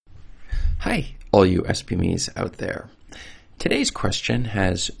Hi, all you SPMEs out there. Today's question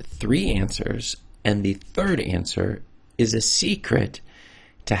has 3 answers, and the third answer is a secret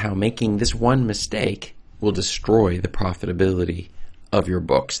to how making this one mistake will destroy the profitability of your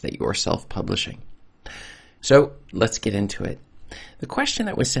books that you are self-publishing. So let's get into it. The question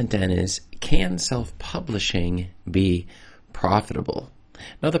that was sent in is, can self-publishing be profitable?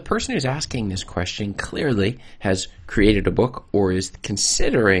 Now, the person who's asking this question clearly has created a book or is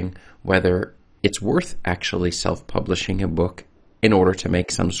considering whether it's worth actually self-publishing a book in order to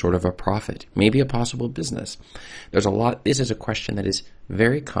make some sort of a profit, maybe a possible business. This is a question that is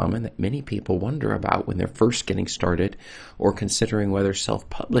very common that many people wonder about when they're first getting started or considering whether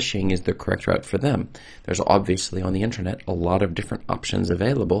self-publishing is the correct route for them. There's obviously on the internet a lot of different options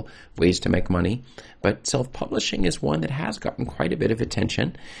available, ways to make money, but self-publishing is one that has gotten quite a bit of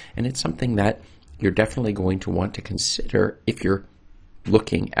attention, and it's something that you're definitely going to want to consider if you're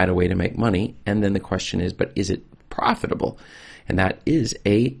looking at a way to make money. And then the question is, but is it profitable? And that is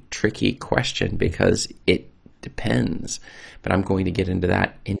a tricky question because it depends. But I'm going to get into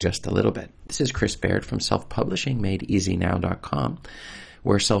that in just a little bit. This is Chris Baird from selfpublishingmadeeasynow.com,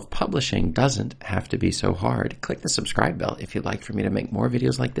 where self-publishing doesn't have to be so hard. Click the subscribe bell if you'd like for me to make more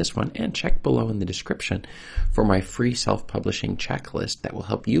videos like this one, and check below in the description for my free self-publishing checklist that will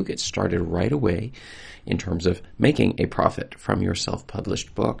help you get started right away in terms of making a profit from your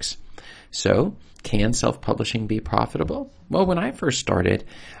self-published books. So, can self-publishing be profitable? Well, when I first started,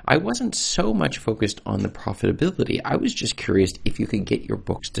 I wasn't so much focused on the profitability. I was just curious if you could get your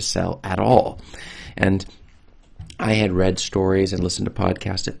books to sell at all. And I had read stories and listened to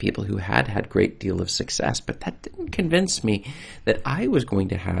podcasts of people who had had a great deal of success, but that didn't convince me that I was going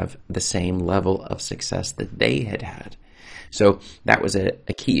to have the same level of success that they had had. So that was a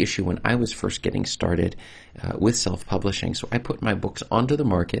key issue when I was first getting started with self-publishing. So I put my books onto the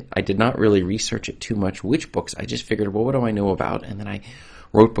market. I did not really research it too much, which books. I just figured, well, what do I know about? And then I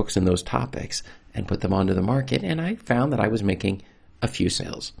wrote books in those topics and put them onto the market. And I found that I was making a few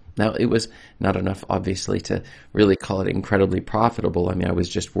sales. Now, it was not enough, obviously, to really call it incredibly profitable. I mean, I was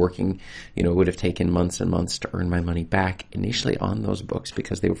just working, it would have taken months and months to earn my money back initially on those books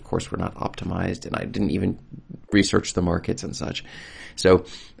because they, of course, were not optimized, and I didn't even research the markets and such. So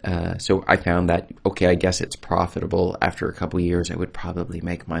I found that, okay, I guess it's profitable. After a couple of years, I would probably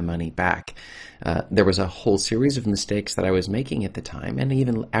make my money back. There was a whole series of mistakes that I was making at the time, and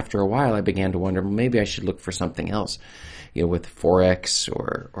even after a while, I began to wonder, maybe I should look for something else, with Forex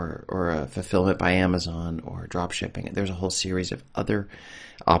or fulfillment by Amazon or drop shipping. There's a whole series of other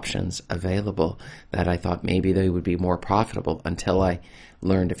options available that I thought maybe they would be more profitable until I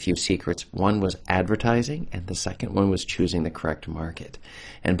learned a few secrets. One was advertising, and the second one was choosing the correct market.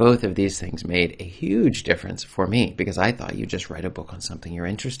 And both of these things made a huge difference for me because I thought you just write a book on something you're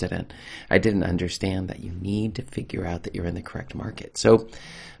interested in. I didn't understand that you need to figure out that you're in the correct market.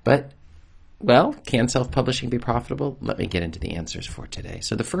 Well, can self-publishing be profitable? Let me get into the answers for today.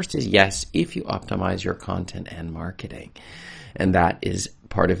 So the first is yes, if you optimize your content and marketing. And that is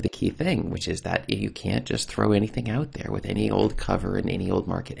part of the key thing, which is that you can't just throw anything out there with any old cover in any old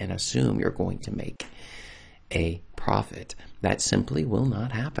market and assume you're going to make a profit. That simply will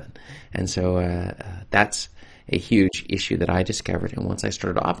not happen. And so that's a huge issue that I discovered. And once I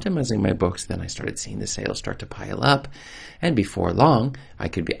started optimizing my books, then I started seeing the sales start to pile up. And before long, I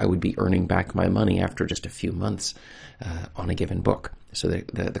would be earning back my money after just a few months on a given book. So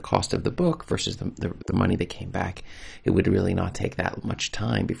the cost of the book versus the money that came back, it would really not take that much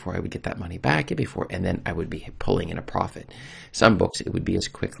time before I would get that money back and then I would be pulling in a profit. Some books, it would be as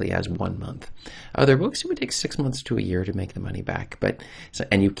quickly as 1 month. Other books, it would take 6 months to a year to make the money back.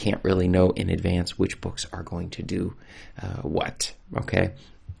 And you can't really know in advance which books are going to do what, okay?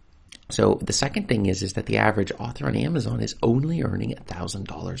 So the second thing is that the average author on Amazon is only earning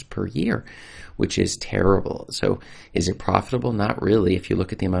 $1,000 per year, which is terrible. So is it profitable? Not really if you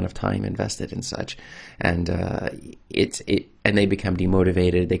look at the amount of time invested and such. And and they become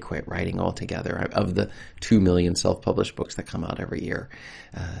demotivated. They quit writing altogether. Of the 2 million self-published books that come out every year,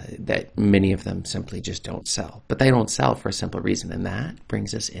 that many of them simply just don't sell. But they don't sell for a simple reason, and that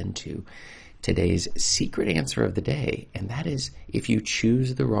brings us into today's secret answer of the day, and that is if you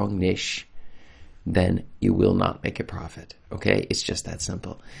choose the wrong niche, then you will not make a profit. Okay? It's just that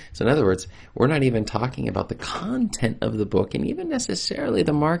simple. So in other words, we're not even talking about the content of the book and even necessarily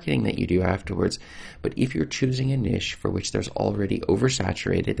the marketing that you do afterwards. But if you're choosing a niche for which there's already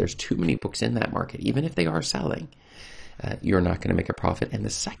oversaturated, there's too many books in that market, even if they are selling, you're not going to make a profit. And the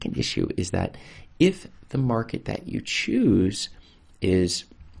second issue is that if the market that you choose is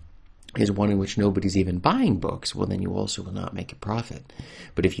is one in which nobody's even buying books, well, then you also will not make a profit.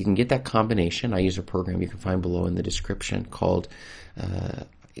 But if you can get that combination, I use a program you can find below in the description called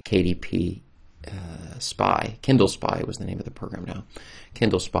KDP Spy. Kindle Spy was the name of the program now.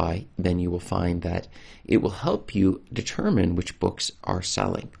 Kindle Spy, then you will find that it will help you determine which books are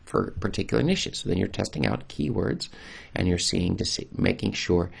selling for particular niches. So then you're testing out keywords and you're making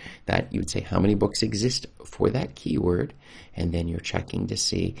sure that you would say how many books exist for that keyword, and then you're checking to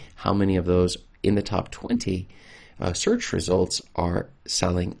see how many of those in the top 20 search results are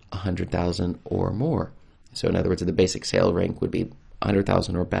selling 100,000 or more. So in other words, the basic sale rank would be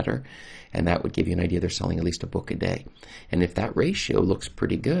 100,000 or better, and that would give you an idea they're selling at least a book a day. And if that ratio looks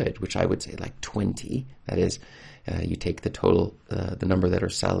pretty good, which I would say like 20, that is, you take the total, the number that are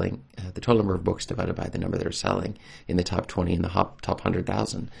selling, the total number of books divided by the number that are selling in the top 20 in the top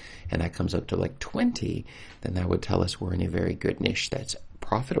 100,000, and that comes up to like 20, then that would tell us we're in a very good niche that's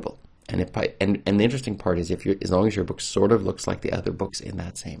profitable. And and the interesting part is as long as your book sort of looks like the other books in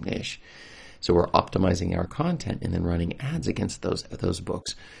that same niche, so we're optimizing our content and then running ads against those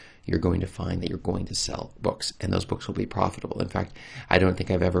books, you're going to find that you're going to sell books, and those books will be profitable. In fact, I don't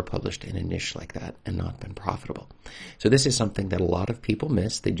think I've ever published in a niche like that and not been profitable. So this is something that a lot of people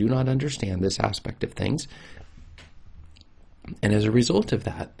miss. They do not understand this aspect of things. And as a result of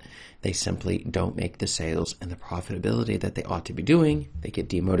that, they simply don't make the sales and the profitability that they ought to be doing. They get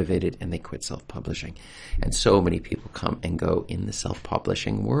demotivated and they quit self-publishing. And so many people come and go in the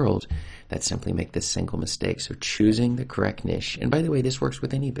self-publishing world that simply make this single mistake. So choosing the correct niche, and by the way, this works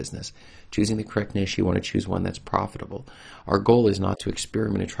with any business. Choosing the correct niche, you want to choose one that's profitable. Our goal is not to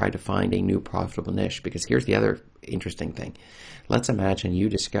experiment and try to find a new profitable niche, because here's the other interesting thing. Let's imagine you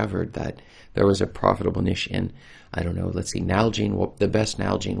discovered that there was a profitable niche in, I don't know, let's see, Nalgene, the best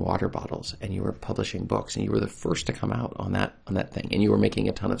Nalgene water bottles, and you were publishing books, and you were the first to come out on that thing, and you were making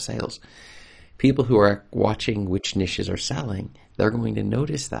a ton of sales. People who are watching which niches are selling, they're going to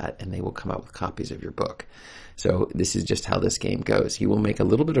notice that, and they will come out with copies of your book. So this is just how this game goes. You will make a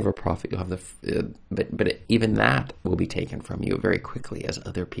little bit of a profit. You'll have but even that will be taken from you very quickly, as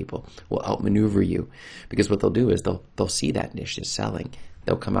other people will outmaneuver you, because what they'll do is they'll see that niche is selling.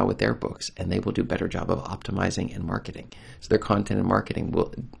 They'll come out with their books, and they will do a better job of optimizing and marketing. So their content and marketing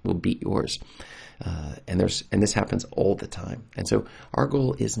will beat yours. And this happens all the time. And so our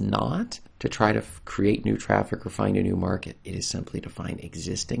goal is not to try to create new traffic or find a new market. It is simply to find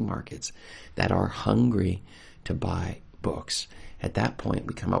existing markets that are hungry to buy books. At that point,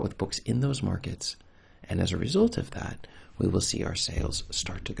 we come out with books in those markets, and as a result of that, we will see our sales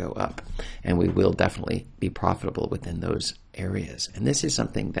start to go up, and we will definitely be profitable within those areas. And this is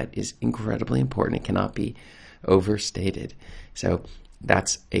something that is incredibly important. It cannot be overstated. So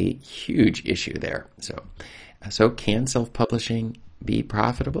that's a huge issue there. So can self-publishing be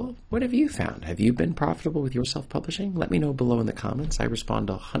profitable? What have you found? Have you been profitable with your self-publishing? Let me know below in the comments. I respond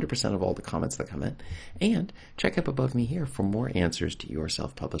to 100% of all the comments that come in. And check up above me here for more answers to your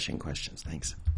self-publishing questions. Thanks.